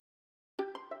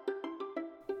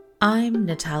I'm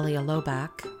Natalia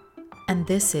Lobach, and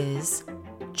this is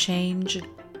Change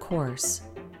Course.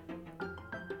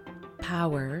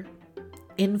 Power,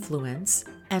 Influence,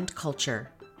 and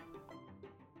Culture.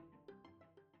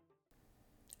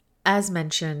 As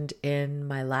mentioned in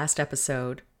my last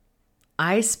episode,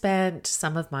 I spent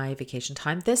some of my vacation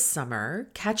time this summer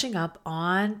catching up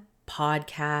on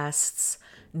podcasts,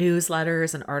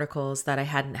 newsletters, and articles that I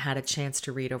hadn't had a chance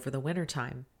to read over the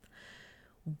wintertime.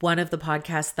 One of the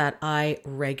podcasts that I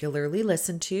regularly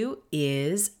listen to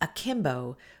is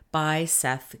Akimbo by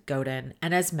Seth Godin.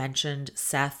 And as mentioned,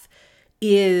 Seth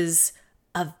is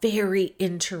a very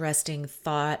interesting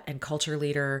thought and culture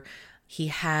leader. He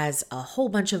has a whole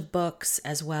bunch of books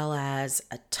as well as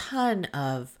a ton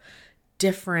of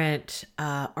different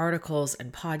articles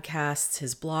and podcasts.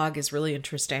 His blog is really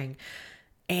interesting.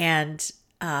 And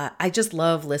I just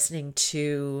love listening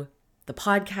to the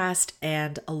podcast,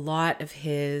 and a lot of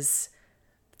his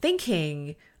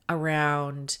thinking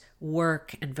around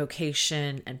work and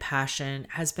vocation and passion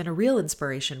has been a real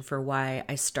inspiration for why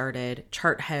I started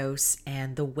Chart House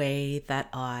and the way that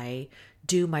I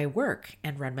do my work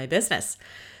and run my business.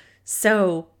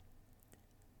 So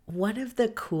one of the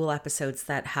cool episodes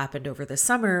that happened over the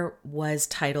summer was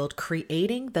titled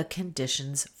Creating the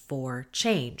Conditions for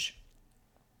Change.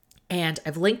 And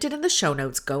I've linked it in the show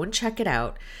notes. Go and check it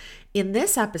out. In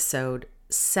this episode,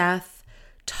 Seth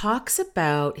talks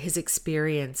about his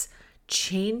experience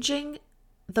changing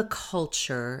the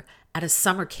culture at a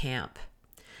summer camp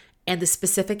and the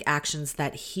specific actions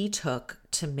that he took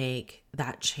to make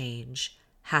that change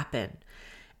happen.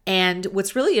 And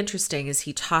what's really interesting is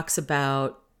he talks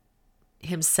about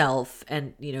himself,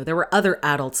 and there were other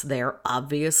adults there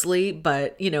obviously,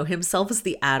 but himself as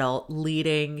the adult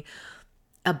leading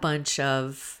a bunch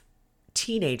of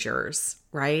teenagers,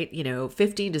 right?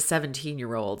 15 to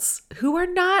 17-year-olds who are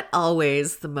not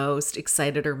always the most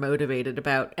excited or motivated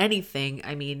about anything.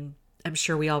 I mean, I'm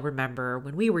sure we all remember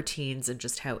when we were teens and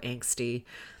just how angsty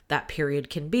that period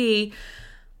can be.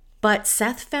 But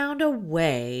Seth found a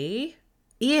way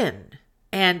in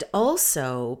and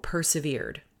also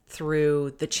persevered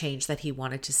through the change that he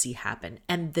wanted to see happen.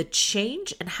 And the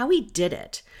change and how he did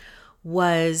it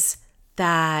was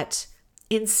that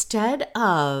instead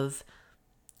of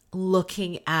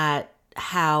looking at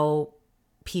how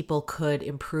people could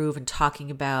improve and talking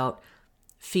about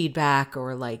feedback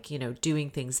or doing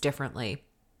things differently,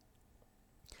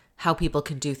 how people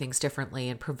can do things differently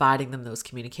and providing them those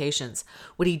communications,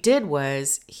 what he did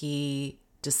was he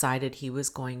decided he was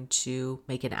going to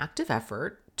make an active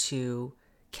effort to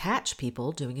catch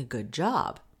people doing a good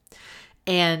job.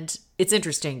 And it's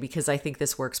interesting because I think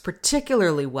this works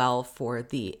particularly well for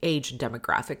the age and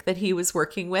demographic that he was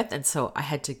working with. And so I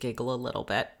had to giggle a little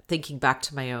bit thinking back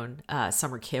to my own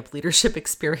summer camp leadership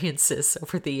experiences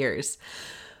over the years.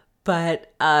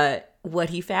 But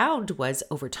what he found was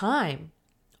over time,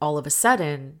 all of a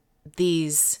sudden,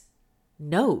 these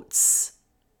notes,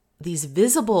 these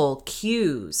visible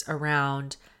cues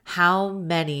around how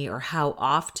many or how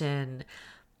often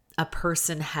a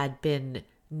person had been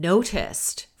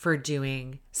noticed for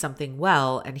doing something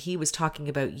well, and he was talking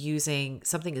about using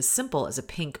something as simple as a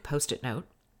pink Post-it note.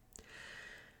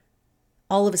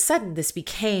 All of a sudden, this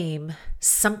became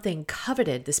something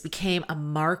coveted. This became a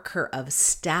marker of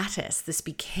status. This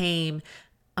became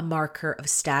a marker of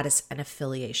status and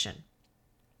affiliation.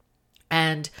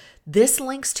 And this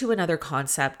links to another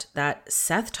concept that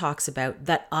Seth talks about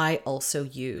that I also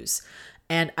use.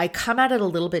 And I come at it a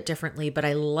little bit differently, but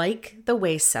I like the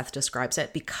way Seth describes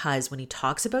it because when he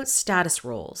talks about status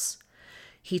roles,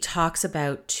 he talks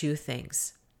about two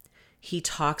things. He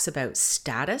talks about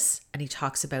status and he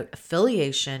talks about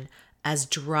affiliation as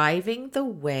driving the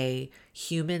way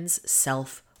humans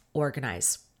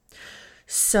self-organize.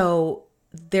 So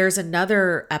there's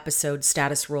another episode,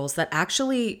 Status Roles, that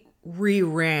actually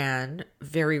reran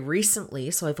very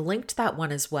recently. So I've linked that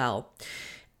one as well.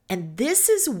 And this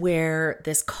is where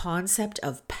this concept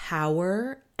of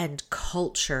power and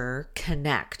culture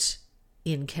connect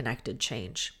in Connected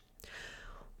Change.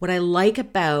 What I like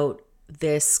about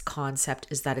this concept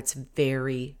is that it's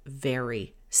very,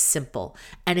 very simple.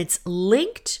 And it's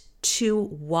linked to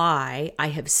why I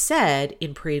have said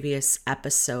in previous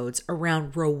episodes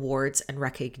around rewards and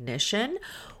recognition,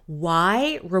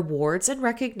 why rewards and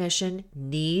recognition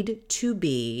need to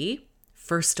be,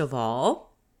 first of all,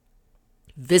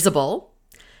 visible,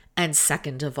 and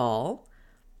second of all,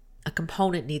 a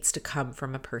component needs to come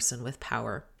from a person with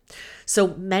power.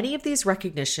 So many of these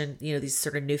recognition, these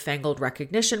sort of newfangled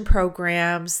recognition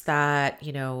programs that,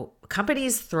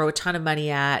 companies throw a ton of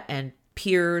money at and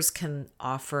peers can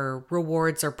offer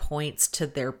rewards or points to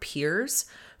their peers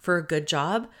for a good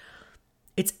job,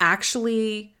 it's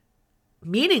actually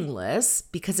meaningless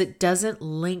because it doesn't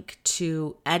link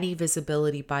to any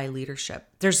visibility by leadership.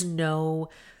 There's no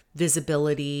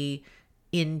visibility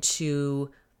into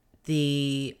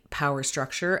the power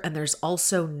structure, and there's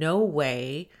also no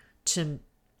way to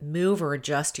move or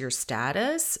adjust your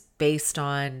status based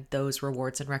on those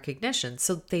rewards and recognition.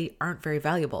 So they aren't very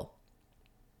valuable.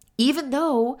 Even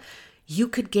though you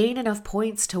could gain enough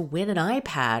points to win an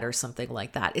iPad or something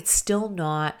like that, it's still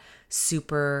not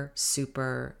super,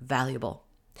 super valuable.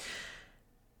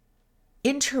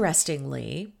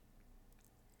 Interestingly,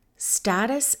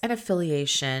 status and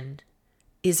affiliation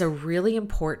is a really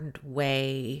important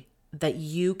way that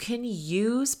you can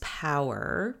use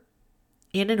power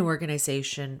in an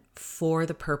organization for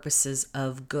the purposes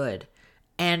of good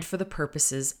and for the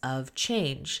purposes of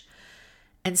change.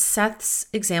 And Seth's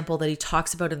example that he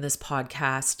talks about in this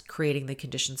podcast, Creating the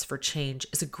Conditions for Change,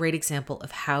 is a great example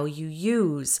of how you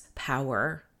use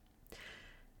power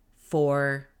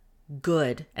for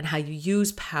good and how you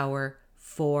use power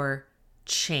for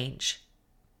change.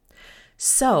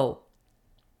 So,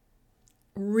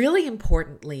 really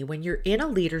importantly, when you're in a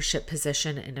leadership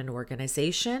position in an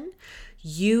organization,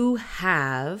 you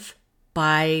have,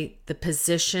 by the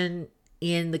position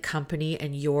in the company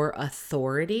and your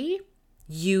authority,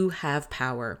 you have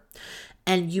power.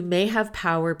 And you may have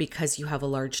power because you have a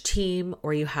large team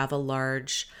or you have a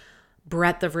large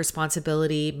breadth of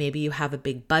responsibility. Maybe you have a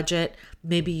big budget.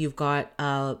 Maybe you've got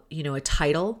a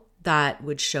title that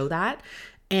would show that.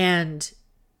 And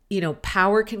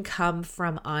power can come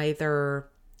from either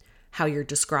how you're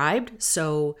described.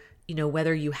 So,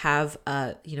 whether you have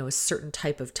a certain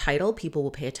type of title, people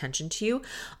will pay attention to you.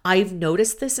 I've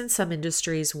noticed this in some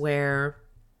industries where,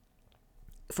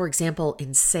 for example,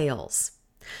 in sales,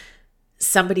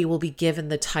 somebody will be given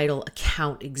the title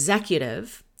account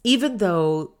executive, even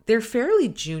though they're fairly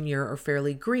junior or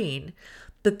fairly green.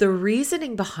 But the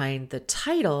reasoning behind the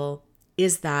title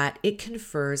is that it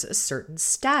confers a certain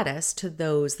status to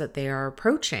those that they are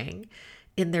approaching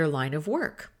in their line of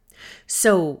work.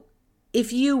 So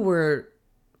if you were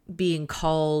being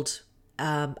called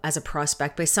as a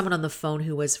prospect by someone on the phone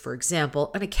who was, for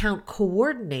example, an account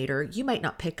coordinator, you might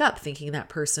not pick up thinking that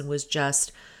person was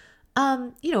just,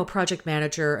 a project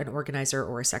manager, an organizer,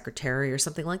 or a secretary or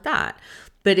something like that.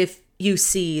 But if you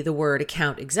see the word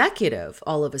account executive,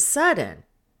 all of a sudden,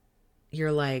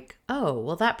 you're like, oh,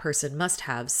 well, that person must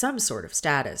have some sort of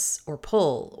status or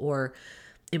pull or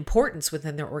importance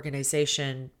within their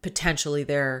organization. Potentially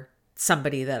they're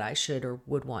somebody that I should or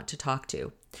would want to talk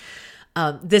to.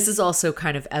 This is also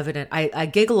kind of evident. I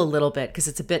giggle a little bit because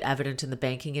it's a bit evident in the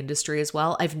banking industry as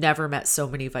well. I've never met so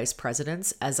many vice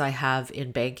presidents as I have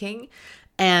in banking.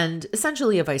 And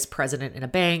essentially a vice president in a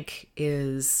bank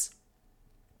is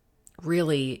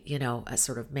really, a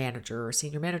sort of manager or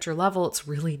senior manager level. It's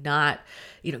really not,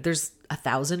 there's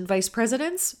 1,000 vice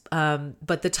presidents,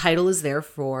 but the title is there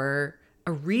for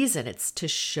a reason. It's to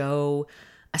show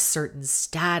a certain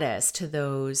status to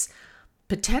those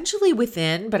potentially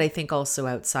within, but I think also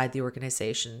outside the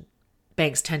organization.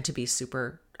 Banks tend to be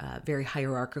very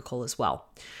hierarchical as well.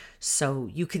 So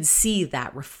you can see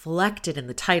that reflected in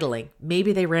the titling.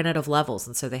 Maybe they ran out of levels,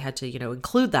 and so they had to,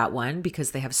 include that one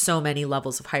because they have so many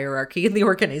levels of hierarchy in the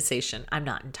organization. I'm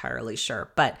not entirely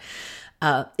sure, but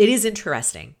it is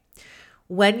interesting.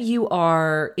 When you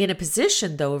are in a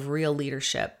position, though, of real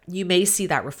leadership, you may see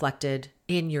that reflected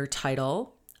in your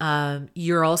title.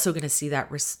 You're also going to see that,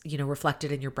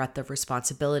 reflected in your breadth of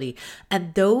responsibility.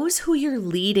 And those who you're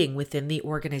leading within the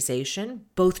organization,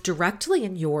 both directly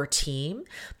in your team,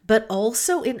 but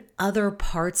also in other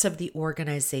parts of the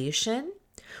organization,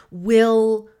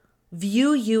 will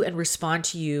view you and respond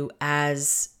to you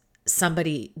as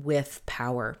somebody with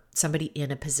power, somebody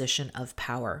in a position of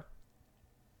power.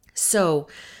 So,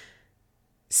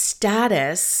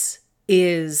 status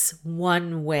is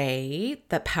one way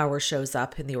that power shows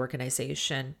up in the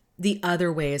organization. The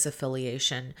other way is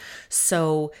affiliation.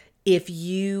 So if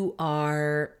you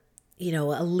are,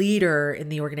 a leader in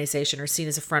the organization or seen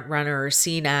as a front runner or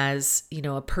seen as,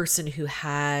 a person who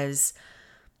has,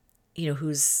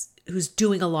 who's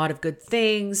doing a lot of good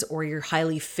things, or you're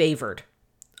highly favored,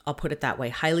 I'll put it that way,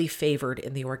 highly favored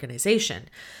in the organization,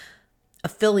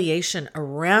 affiliation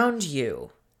around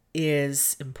you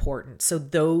is important. So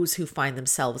those who find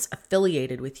themselves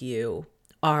affiliated with you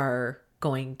are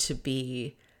going to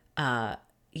be,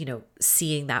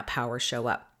 seeing that power show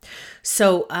up.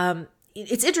 So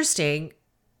it's interesting.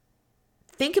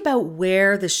 Think about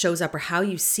where this shows up or how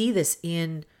you see this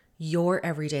in your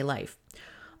everyday life.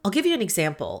 I'll give you an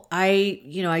example.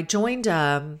 I joined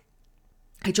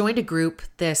a group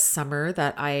this summer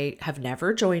that I have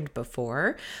never joined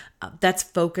before, that's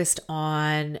focused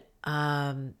on,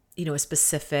 a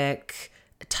specific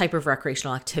type of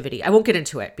recreational activity. I won't get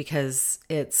into it because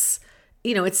it's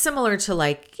similar to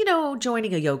like,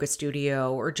 joining a yoga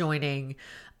studio or joining,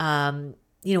 a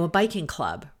biking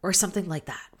club or something like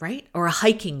that, right? Or a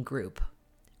hiking group,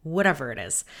 whatever it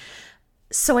is.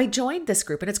 So I joined this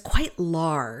group and it's quite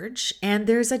large and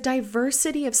there's a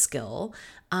diversity of skill.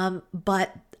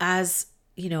 But as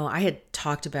I had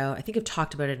talked about, I think I've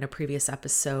talked about it in a previous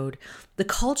episode, the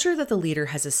culture that the leader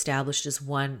has established is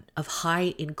one of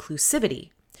high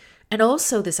inclusivity and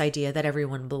also this idea that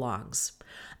everyone belongs.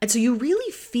 And so you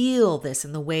really feel this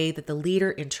in the way that the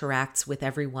leader interacts with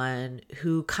everyone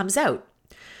who comes out.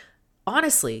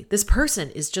 Honestly, this person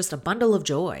is just a bundle of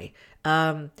joy.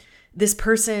 This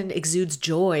person exudes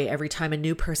joy every time a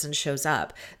new person shows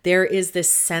up. There is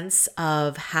this sense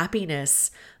of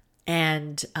happiness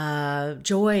and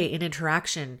joy in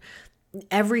interaction.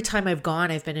 Every time I've gone,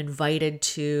 I've been invited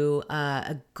to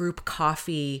a group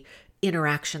coffee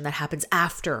interaction that happens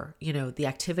after, the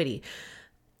activity.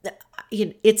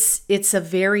 It's a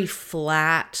very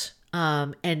flat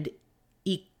and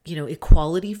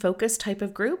equality focused type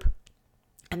of group.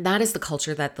 And that is the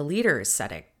culture that the leader is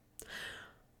setting.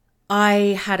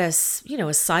 I had a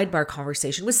sidebar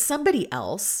conversation with somebody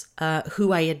else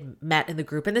who I had met in the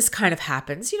group. And this kind of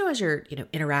happens, as you're,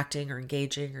 interacting or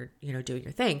engaging or, doing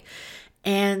your thing.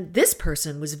 And this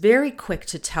person was very quick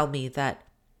to tell me that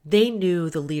they knew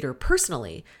the leader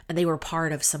personally and they were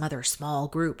part of some other small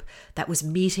group that was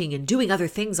meeting and doing other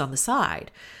things on the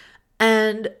side.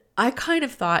 And I kind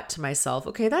of thought to myself,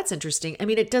 okay, that's interesting. I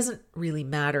mean, it doesn't really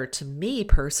matter to me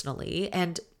personally,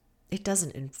 and it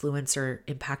doesn't influence or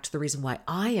impact the reason why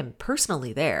I am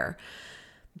personally there.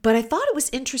 But I thought it was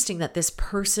interesting that this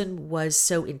person was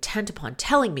so intent upon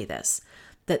telling me this,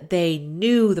 that they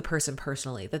knew the person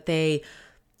personally, that they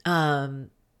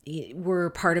were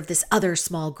part of this other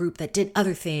small group that did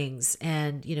other things.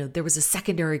 And, there was a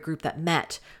secondary group that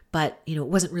met, but, it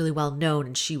wasn't really well known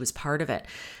and she was part of it.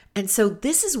 And so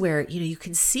this is where, you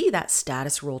can see that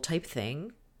status role type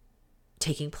thing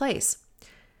taking place.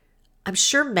 I'm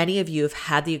sure many of you have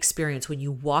had the experience when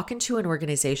you walk into an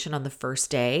organization on the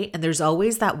first day and there's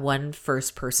always that one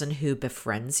first person who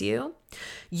befriends you.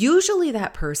 Usually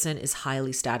that person is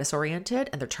highly status oriented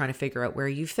and they're trying to figure out where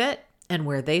you fit and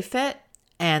where they fit.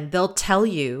 And they'll tell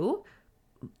you,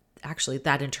 actually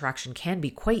that interaction can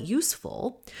be quite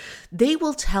useful. They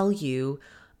will tell you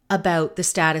about the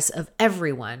status of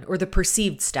everyone or the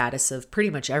perceived status of pretty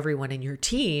much everyone in your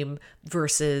team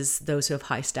versus those who have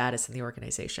high status in the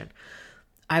organization.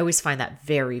 I always find that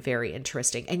very, very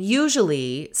interesting. And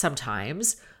usually,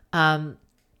 sometimes, the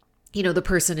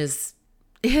person is,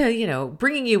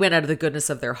 bringing you in out of the goodness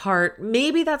of their heart.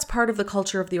 Maybe that's part of the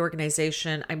culture of the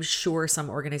organization. I'm sure some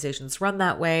organizations run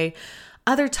that way.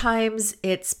 Other times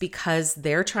it's because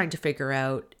they're trying to figure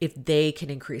out if they can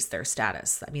increase their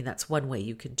status. I mean, that's one way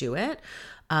you can do it,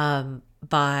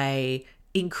 by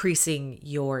increasing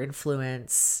your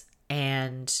influence.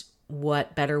 And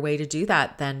what better way to do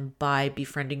that than by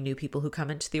befriending new people who come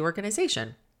into the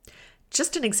organization?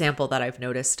 Just an example that I've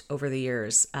noticed over the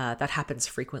years that happens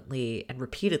frequently and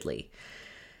repeatedly.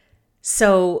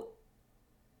 So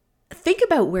think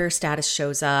about where status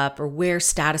shows up or where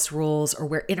status roles or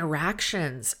where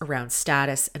interactions around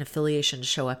status and affiliation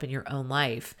show up in your own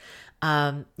life.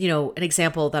 An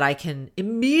example that I can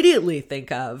immediately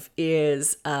think of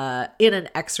is in an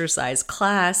exercise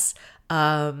class,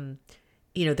 there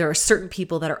are certain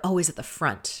people that are always at the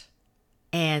front.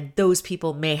 And those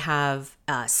people may have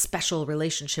a special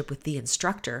relationship with the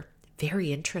instructor.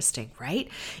 Very interesting, right?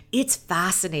 It's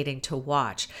fascinating to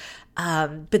watch.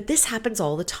 But this happens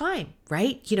all the time,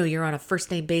 right? You're on a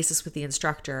first name basis with the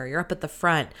instructor, you're up at the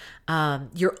front,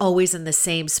 you're always in the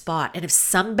same spot. And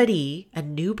if a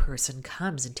new person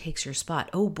comes and takes your spot,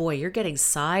 oh boy, you're getting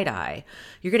side eye.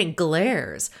 You're getting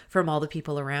glares from all the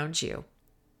people around you.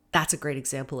 That's a great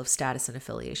example of status and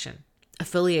affiliation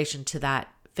to that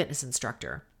fitness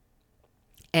instructor,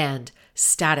 and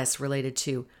status related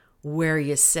to where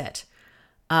you sit.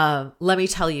 Let me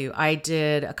tell you, I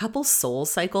did a couple Soul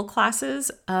Cycle classes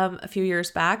a few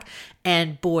years back,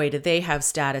 and boy, did they have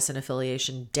status and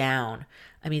affiliation down.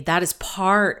 I mean, that is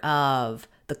part of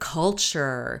the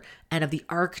culture and of the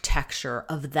architecture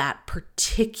of that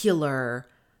particular,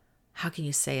 how can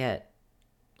you say it,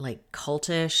 like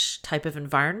cultish type of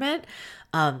environment.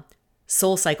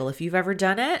 Soul Cycle, if you've ever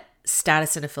done it,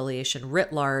 status and affiliation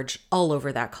writ large all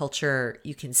over that culture,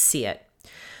 you can see it.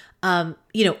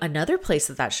 Another place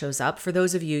that shows up for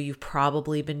those of you, you've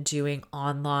probably been doing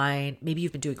online, maybe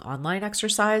you've been doing online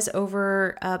exercise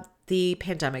over the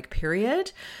pandemic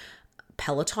period.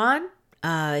 Peloton.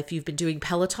 If you've been doing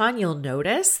Peloton, you'll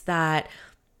notice that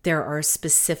there are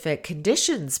specific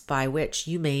conditions by which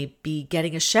you may be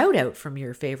getting a shout out from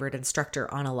your favorite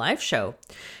instructor on a live show.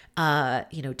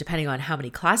 Depending on how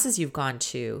many classes you've gone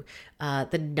to,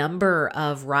 the number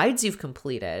of rides you've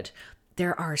completed.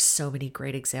 There are so many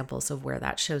great examples of where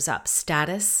that shows up.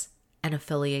 Status and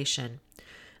affiliation.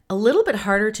 A little bit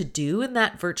harder to do in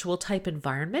that virtual type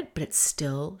environment, but it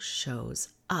still shows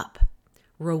up.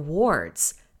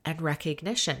 Rewards and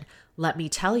recognition. Let me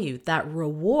tell you, that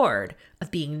reward of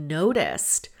being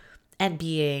noticed and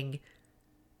being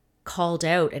called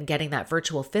out and getting that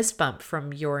virtual fist bump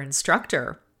from your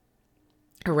instructor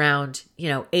around,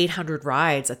 800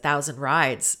 rides, 1,000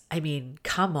 rides. I mean,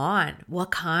 come on. What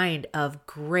kind of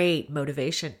great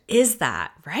motivation is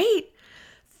that, right?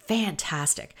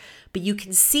 Fantastic. But you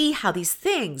can see how these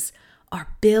things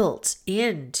are built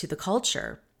into the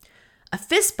culture. A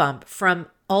fist bump from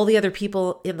all the other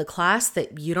people in the class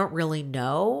that you don't really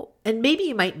know, and maybe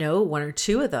you might know one or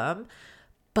two of them,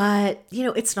 but,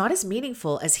 it's not as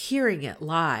meaningful as hearing it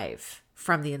live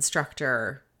from the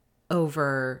instructor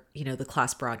over, the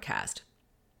class broadcast.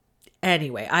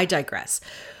 Anyway, I digress.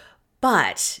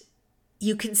 But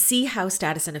you can see how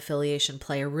status and affiliation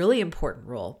play a really important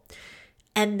role.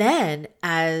 And then,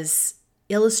 as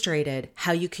illustrated,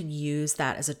 how you can use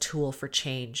that as a tool for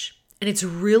change. And it's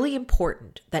really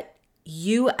important that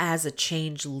you, as a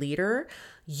change leader,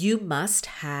 you must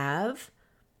have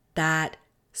that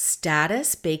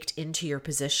status baked into your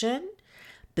position.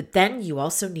 But then you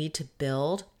also need to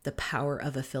build the power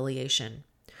of affiliation.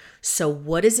 So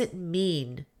what does it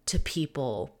mean to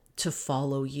people to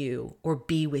follow you or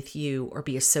be with you or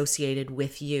be associated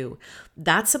with you?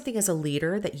 That's something as a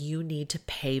leader that you need to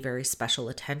pay very special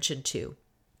attention to.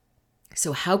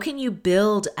 So how can you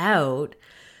build out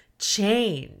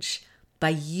change by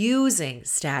using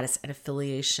status and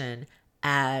affiliation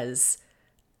as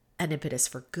an impetus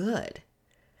for good?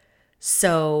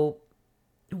 So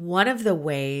one of the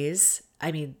ways,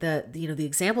 the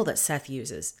example that Seth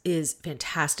uses is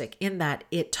fantastic in that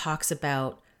it talks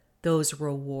about those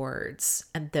rewards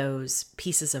and those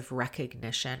pieces of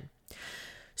recognition.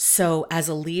 So as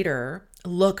a leader,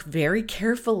 look very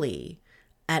carefully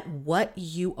at what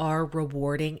you are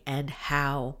rewarding and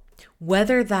how,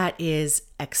 whether that is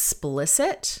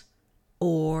explicit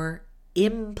or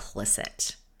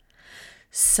implicit.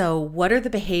 So what are the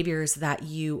behaviors that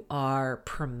you are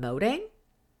promoting?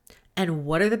 And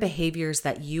what are the behaviors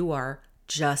that you are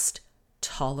just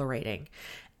tolerating?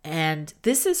 And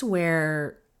this is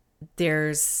where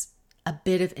there's a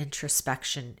bit of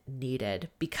introspection needed,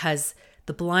 because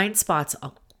the blind spots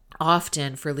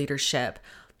often for leadership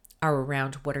are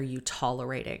around what are you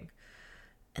tolerating?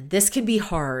 And this can be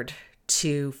hard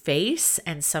to face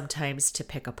and sometimes to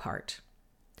pick apart.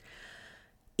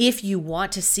 If you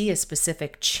want to see a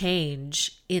specific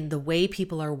change in the way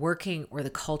people are working or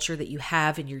the culture that you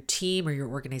have in your team or your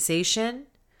organization,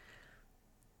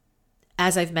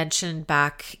 as I've mentioned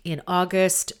back in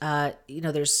August,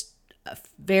 there's a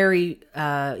very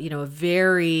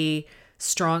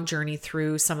strong journey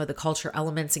through some of the culture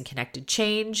elements and connected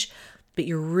change, but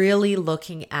you're really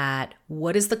looking at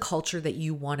what is the culture that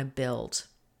you want to build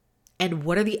and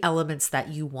what are the elements that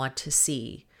you want to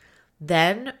see.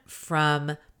 Then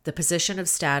from the position of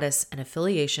status and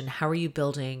affiliation, how are you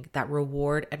building that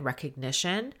reward and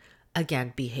recognition?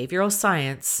 Again, behavioral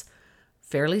science,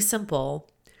 fairly simple,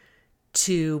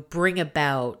 to bring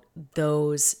about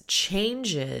those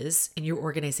changes in your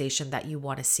organization that you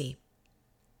want to see.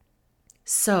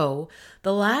 So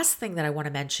the last thing that I want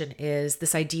to mention is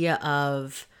this idea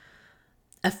of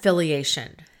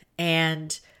affiliation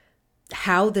and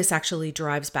how this actually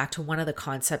drives back to one of the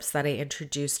concepts that I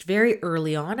introduced very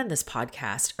early on in this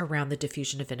podcast around the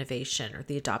diffusion of innovation or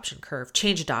the adoption curve,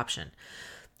 change adoption.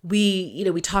 We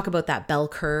talk about that bell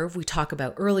curve. We talk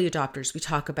about early adopters. We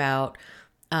talk about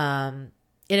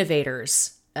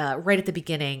innovators right at the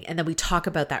beginning. And then we talk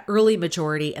about that early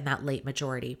majority and that late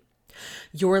majority.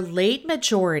 Your late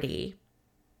majority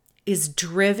is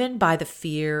driven by the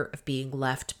fear of being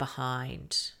left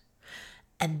behind.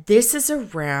 And this is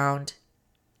around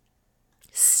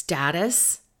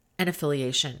status and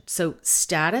affiliation. So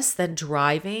status then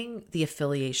driving the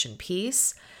affiliation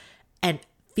piece, and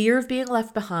fear of being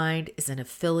left behind is an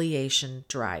affiliation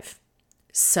drive.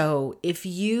 So if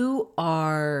you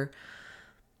are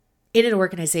in an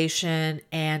organization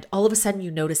and all of a sudden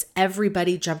you notice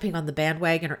everybody jumping on the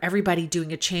bandwagon or everybody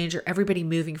doing a change or everybody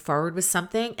moving forward with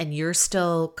something and you're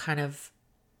still kind of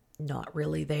not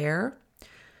really there.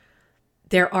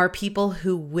 There are people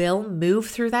who will move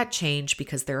through that change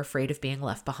because they're afraid of being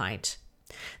left behind.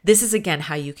 This is again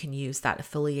how you can use that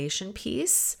affiliation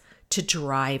piece to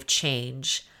drive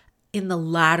change in the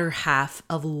latter half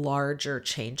of larger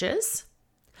changes.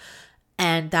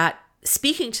 And that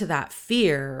speaking to that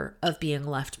fear of being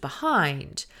left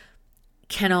behind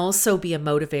can also be a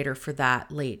motivator for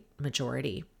that late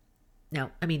majority.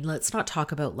 Now, let's not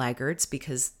talk about laggards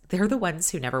because they're the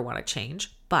ones who never want to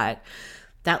change, but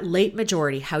that late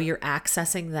majority, how you're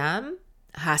accessing them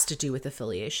has to do with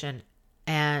affiliation.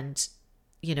 And,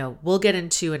 we'll get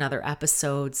into in other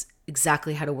episodes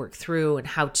exactly how to work through and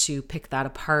how to pick that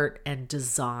apart and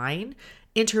design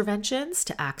interventions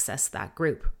to access that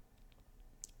group.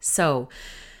 So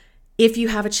if you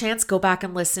have a chance, go back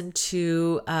and listen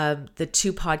to the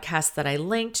 2 podcasts that I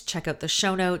linked, check out the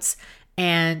show notes.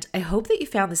 And I hope that you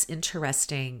found this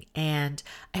interesting, and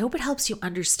I hope it helps you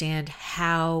understand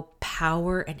how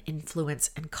power and influence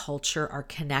and culture are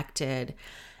connected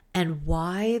and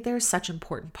why they're such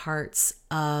important parts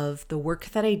of the work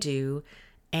that I do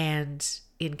and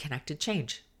in Connected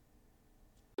Change.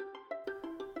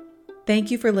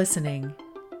 Thank you for listening.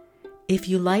 If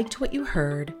you liked what you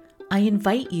heard, I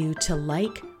invite you to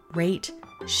like, rate,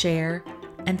 share,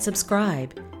 and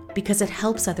subscribe because it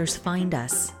helps others find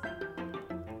us.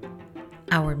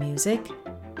 Our music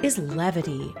is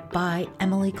Levity by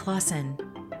Emily Clausen.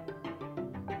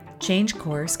 Change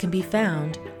Course can be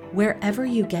found wherever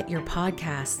you get your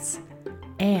podcasts,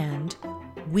 and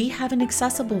we have an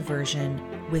accessible version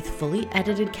with fully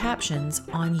edited captions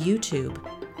on YouTube.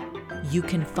 You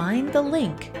can find the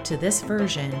link to this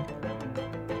version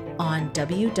on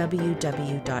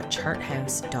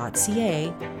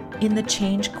www.charthouse.ca in the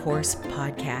Change Course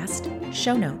podcast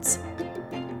show notes.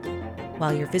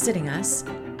 While you're visiting us,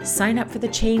 sign up for the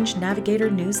Change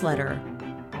Navigator newsletter.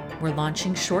 We're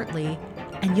launching shortly,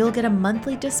 and you'll get a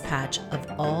monthly dispatch of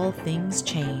all things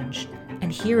change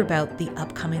and hear about the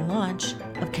upcoming launch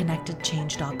of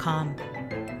ConnectedChange.com.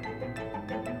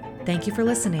 Thank you for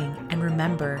listening, and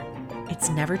remember, it's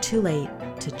never too late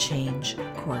to change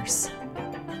course.